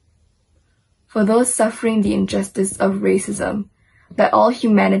 For those suffering the injustice of racism, that all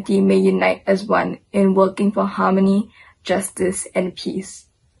humanity may unite as one in working for harmony, justice, and peace.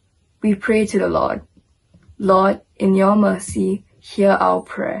 We pray to the Lord. Lord, in your mercy, hear our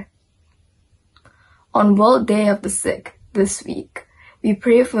prayer. On World Day of the Sick this week, we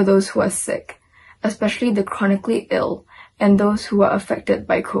pray for those who are sick, especially the chronically ill and those who are affected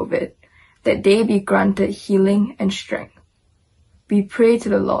by COVID, that they be granted healing and strength. We pray to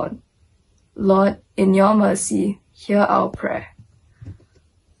the Lord. Lord, in your mercy, hear our prayer.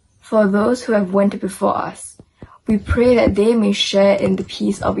 For those who have went before us, we pray that they may share in the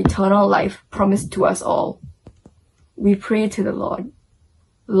peace of eternal life promised to us all. We pray to the Lord.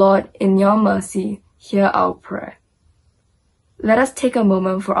 Lord, in your mercy, hear our prayer. Let us take a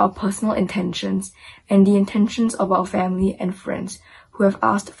moment for our personal intentions and the intentions of our family and friends who have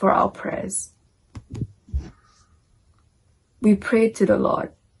asked for our prayers. We pray to the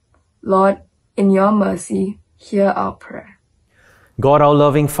Lord. Lord, in your mercy, hear our prayer. God, our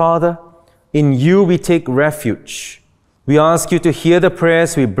loving Father, in you we take refuge. We ask you to hear the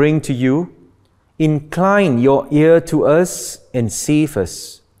prayers we bring to you. Incline your ear to us and save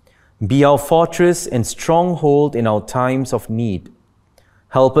us. Be our fortress and stronghold in our times of need.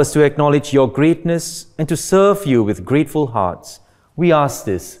 Help us to acknowledge your greatness and to serve you with grateful hearts. We ask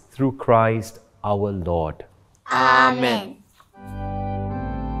this through Christ our Lord. Amen.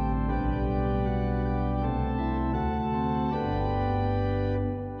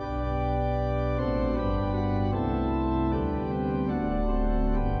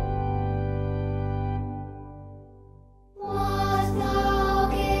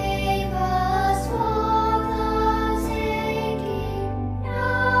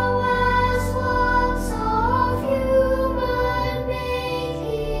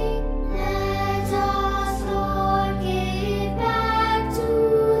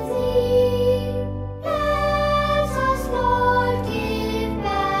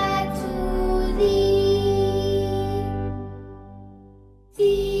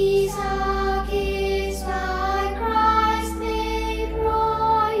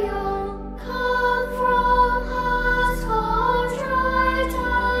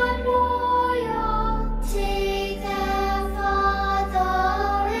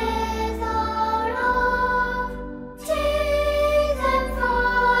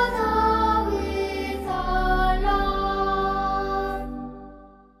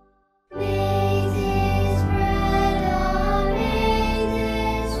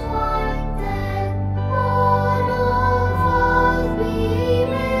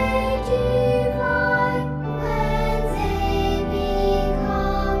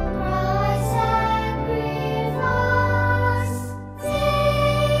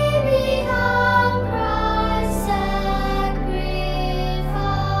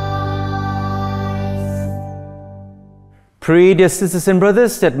 Pray, dear sisters and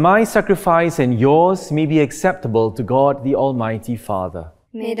brothers, that my sacrifice and yours may be acceptable to God the Almighty Father.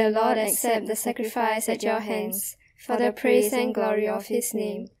 May the Lord accept the sacrifice at your hands, for the praise and glory of His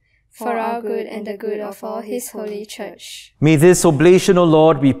name, for our good and the good of all His holy Church. May this oblation, O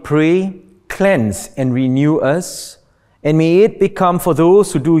Lord, we pray, cleanse and renew us, and may it become for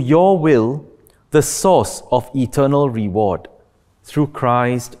those who do your will the source of eternal reward. through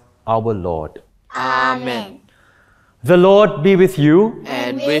Christ our Lord. Amen. The Lord be with you.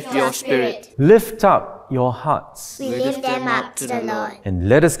 And with your spirit. Lift up your hearts. We lift them up to the Lord. And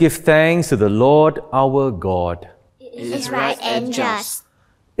let us give thanks to the Lord our God. It is right and just.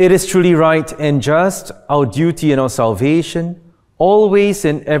 It is truly right and just, our duty and our salvation, always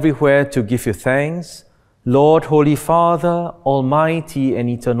and everywhere to give you thanks, Lord, Holy Father, Almighty and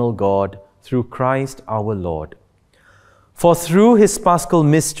eternal God, through Christ our Lord. For through his paschal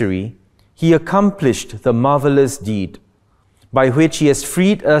mystery, he accomplished the marvelous deed, by which he has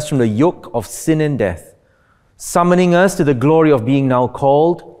freed us from the yoke of sin and death, summoning us to the glory of being now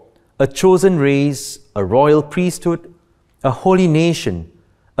called a chosen race, a royal priesthood, a holy nation,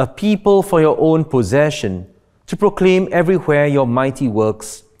 a people for your own possession, to proclaim everywhere your mighty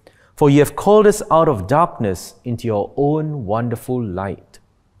works, for you have called us out of darkness into your own wonderful light.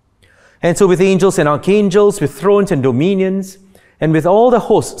 And so with angels and archangels, with thrones and dominions, and with all the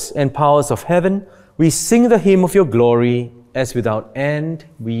hosts and powers of heaven, we sing the hymn of your glory, as without end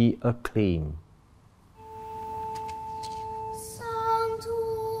we acclaim. Sanctus,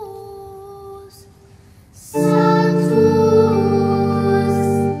 Sanctus,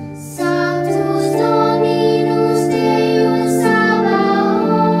 Sanctus Dominus Deus Sabaoth,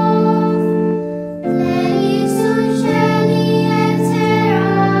 Plenius Celi et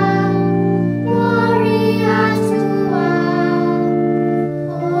terra, Gloria tua,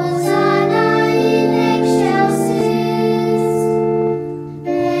 Hosanna in excelsis,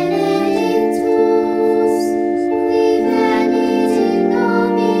 Benedictus, qui venit in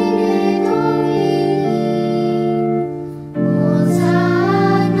nomine Domini,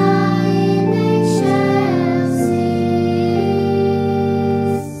 Hosanna in excelsis.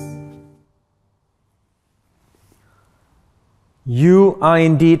 You are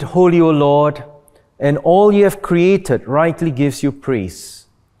indeed holy, O Lord, and all you have created rightly gives you praise.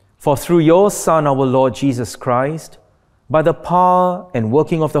 For through your Son, our Lord Jesus Christ, by the power and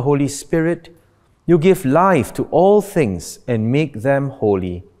working of the Holy Spirit, you give life to all things and make them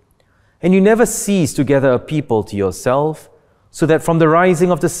holy. And you never cease to gather a people to yourself, so that from the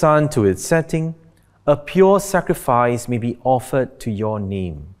rising of the sun to its setting, a pure sacrifice may be offered to your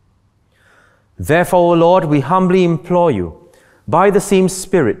name. Therefore, O Lord, we humbly implore you, by the same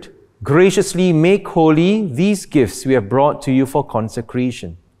Spirit, graciously make holy these gifts we have brought to you for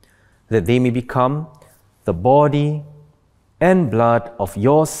consecration, that they may become the body and blood of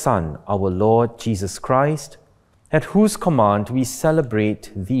your Son, our Lord Jesus Christ, at whose command we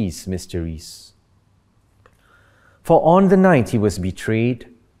celebrate these mysteries. For on the night he was betrayed,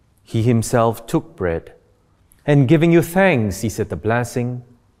 he himself took bread, and giving you thanks, he said the blessing,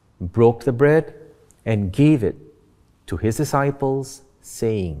 broke the bread, and gave it to his disciples,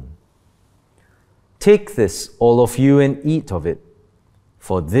 saying, "Take this, all of you, and eat of it,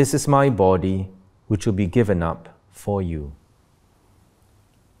 for this is my body, which will be given up for you."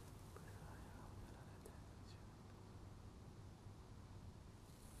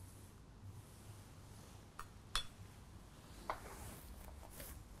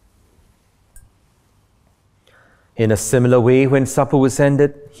 In a similar way, when supper was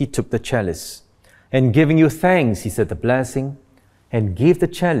ended, he took the chalice, and giving you thanks, he said the blessing, and gave the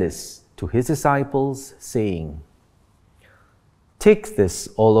chalice to his disciples, saying, "Take this,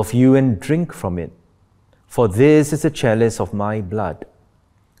 all of you, and drink from it, for this is the chalice of my blood,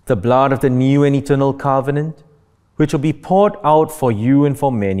 the blood of the new and eternal covenant, which will be poured out for you and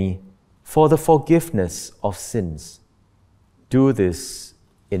for many, for the forgiveness of sins. Do this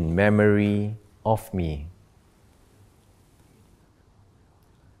in memory of me."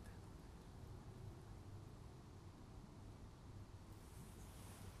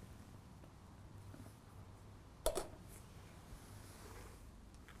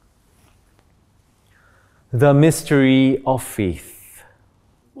 The mystery of faith.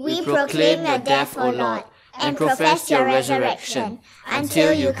 We proclaim your death, O Lord, and profess your resurrection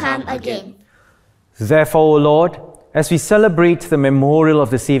until you come again. Therefore, O Lord, as we celebrate the memorial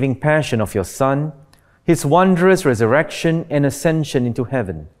of the saving passion of your Son, his wondrous resurrection and ascension into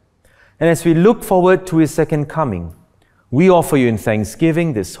heaven, and as we look forward to his second coming, we offer you in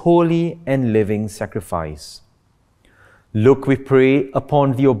thanksgiving this holy and living sacrifice. Look, we pray,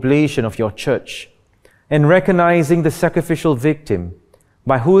 upon the oblation of your Church, and recognizing the sacrificial victim,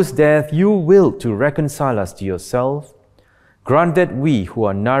 by whose death you willed to reconcile us to yourself, grant that we, who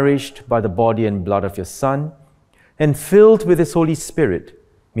are nourished by the body and blood of your Son, and filled with his Holy Spirit,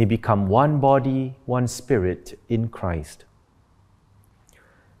 may become one body, one spirit in Christ.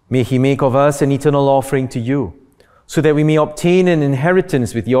 May he make of us an eternal offering to you, so that we may obtain an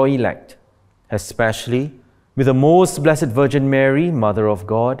inheritance with your elect, especially with the most blessed Virgin Mary, Mother of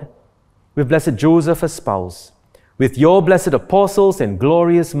God, with blessed Joseph, her spouse, with your blessed apostles and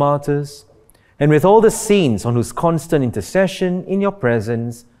glorious martyrs, and with all the saints on whose constant intercession in your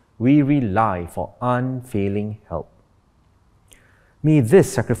presence we rely for unfailing help. May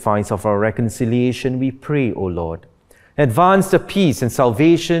this sacrifice of our reconciliation, we pray, O Lord, advance the peace and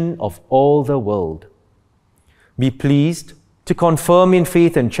salvation of all the world. Be pleased to confirm in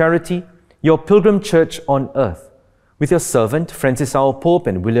faith and charity your pilgrim church on earth, with your servant Francis our Pope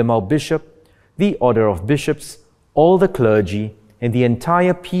and William our Bishop, the order of bishops, all the clergy, and the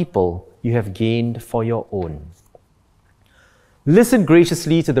entire people you have gained for your own. Listen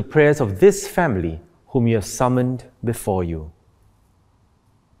graciously to the prayers of this family whom you have summoned before you.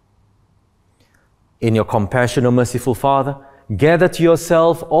 In your compassion, O merciful Father, gather to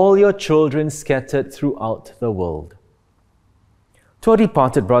yourself all your children scattered throughout the world. To our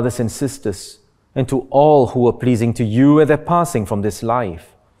departed brothers and sisters, and to all who were pleasing to you at their passing from this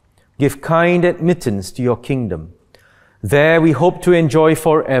life, give kind admittance to your kingdom. There we hope to enjoy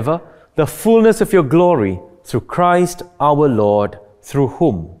forever the fullness of your glory through Christ our Lord, through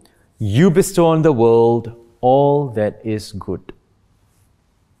whom you bestow on the world all that is good.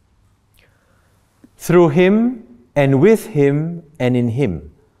 Through him, and with him, and in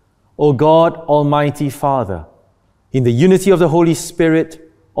him, O God, Almighty Father, in the unity of the Holy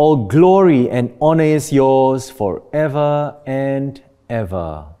Spirit, all glory and honor is yours forever and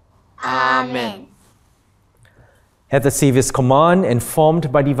ever. Amen. At the Saviour's command and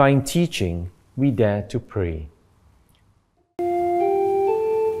formed by divine teaching, we dare to pray.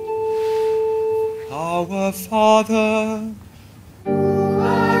 Our Father, who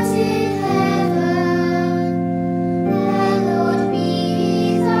art in heaven, hallowed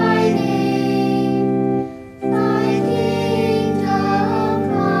be thy name. Thy kingdom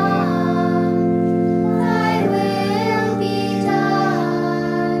come, thy will be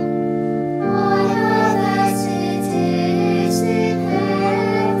done, on earth as it is in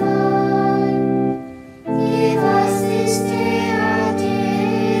heaven. Give us this day our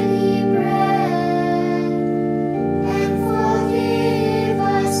daily bread, and forgive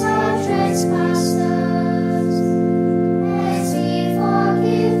us our trespasses, as we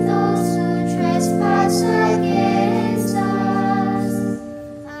forgive those who trespass against us.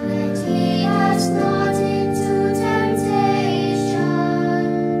 And lead us not into temptation,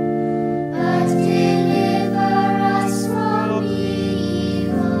 but deliver us from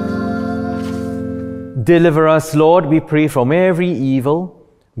evil. Deliver us, Lord, we pray, from every evil.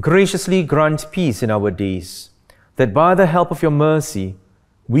 Graciously grant peace in our days, that by the help of your mercy,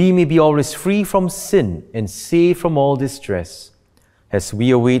 we may be always free from sin and safe from all distress, as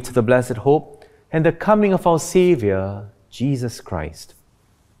we await the blessed hope and the coming of our Saviour, Jesus Christ.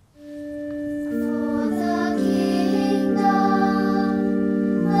 For the kingdom,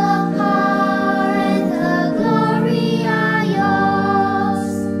 the power, and the glory are yours,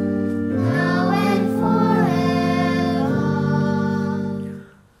 now and forever.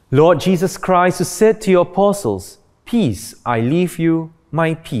 Lord Jesus Christ, who said to your apostles, "Peace I leave you,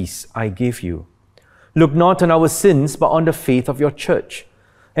 my peace I give you," look not on our sins, but on the faith of your church,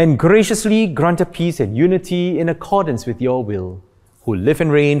 and graciously grant a peace and unity in accordance with your will, who live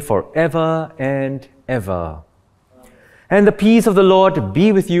and reign forever and ever. And the peace of the Lord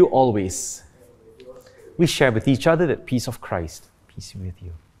be with you always. We share with each other that peace of Christ. Peace be with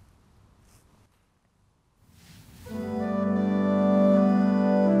you.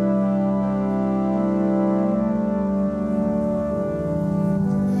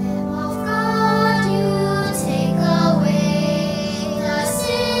 Lamb of God, you take away the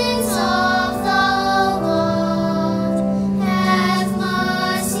sins of the world. Have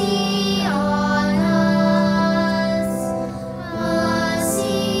mercy on us.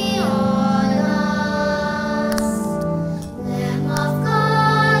 Mercy on us. Lamb of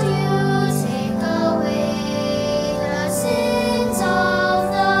God, you take away the sins of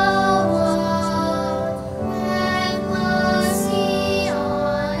the world. Have mercy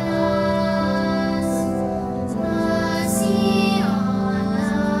on us. Mercy on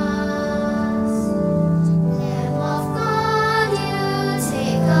us. Lamb of God, you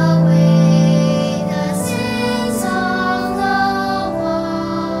take away the sins of the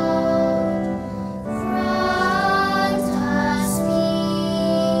world. Grant us peace.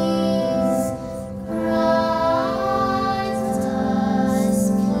 Grant us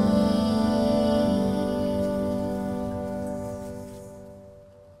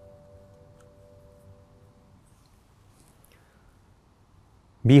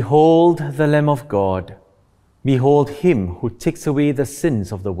Behold the Lamb of God. Behold him who takes away the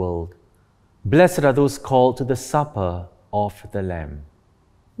sins of the world. Blessed are those called to the supper of the Lamb.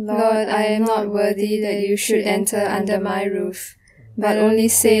 Lord, I am not worthy that you should enter under my roof, but only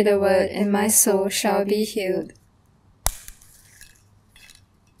say the word, and my soul shall be healed.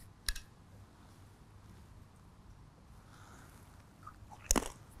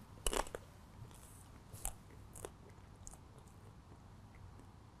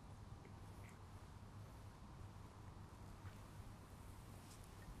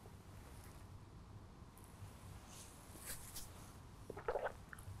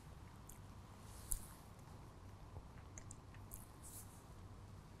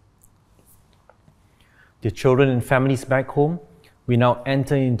 Dear children and families back home, we now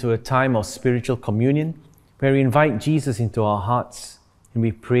enter into a time of spiritual communion where we invite Jesus into our hearts and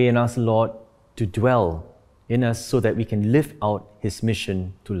we pray and ask the Lord to dwell in us so that we can live out His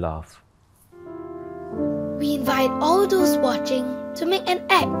mission to love. We invite all those watching to make an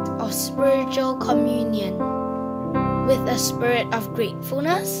act of spiritual communion with a spirit of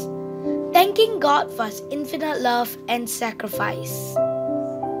gratefulness, thanking God for His infinite love and sacrifice.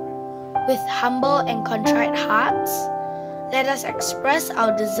 With humble and contrite hearts, let us express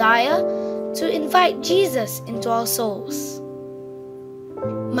our desire to invite Jesus into our souls.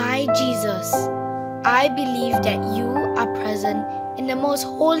 My Jesus, I believe that you are present in the most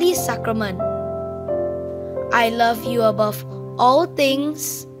holy sacrament. I love you above all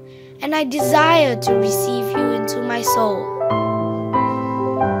things, and I desire to receive you into my soul.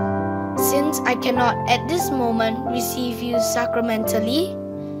 Since I cannot at this moment receive you sacramentally,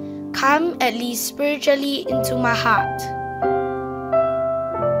 come at least spiritually into my heart.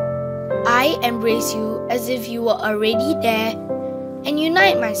 I embrace you as if you were already there and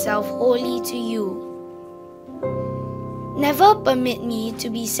unite myself wholly to you. Never permit me to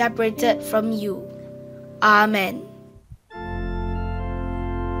be separated from you. Amen.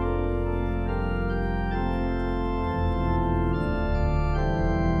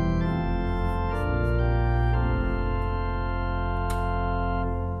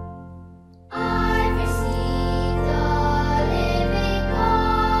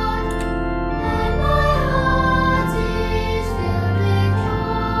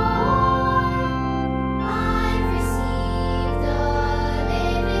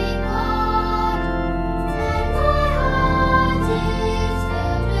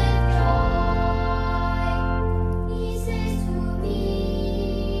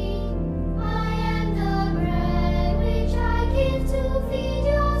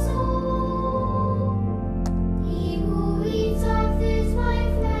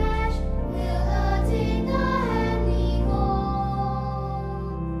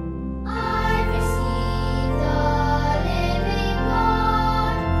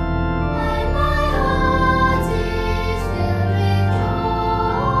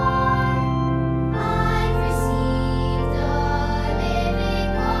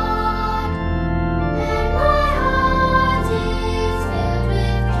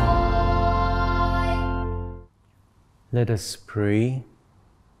 Let us pray.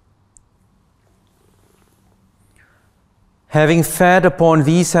 Having fed upon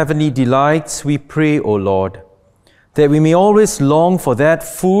these heavenly delights, we pray, O Lord, that we may always long for that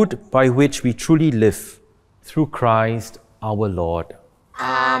food by which we truly live, through Christ our Lord.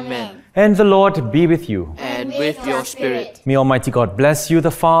 Amen. And the Lord be with you. And with your spirit. May Almighty God bless you,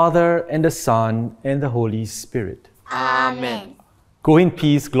 the Father, and the Son, and the Holy Spirit. Amen. Go in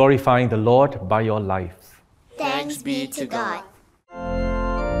peace, glorifying the Lord by your life. Thanks be to God.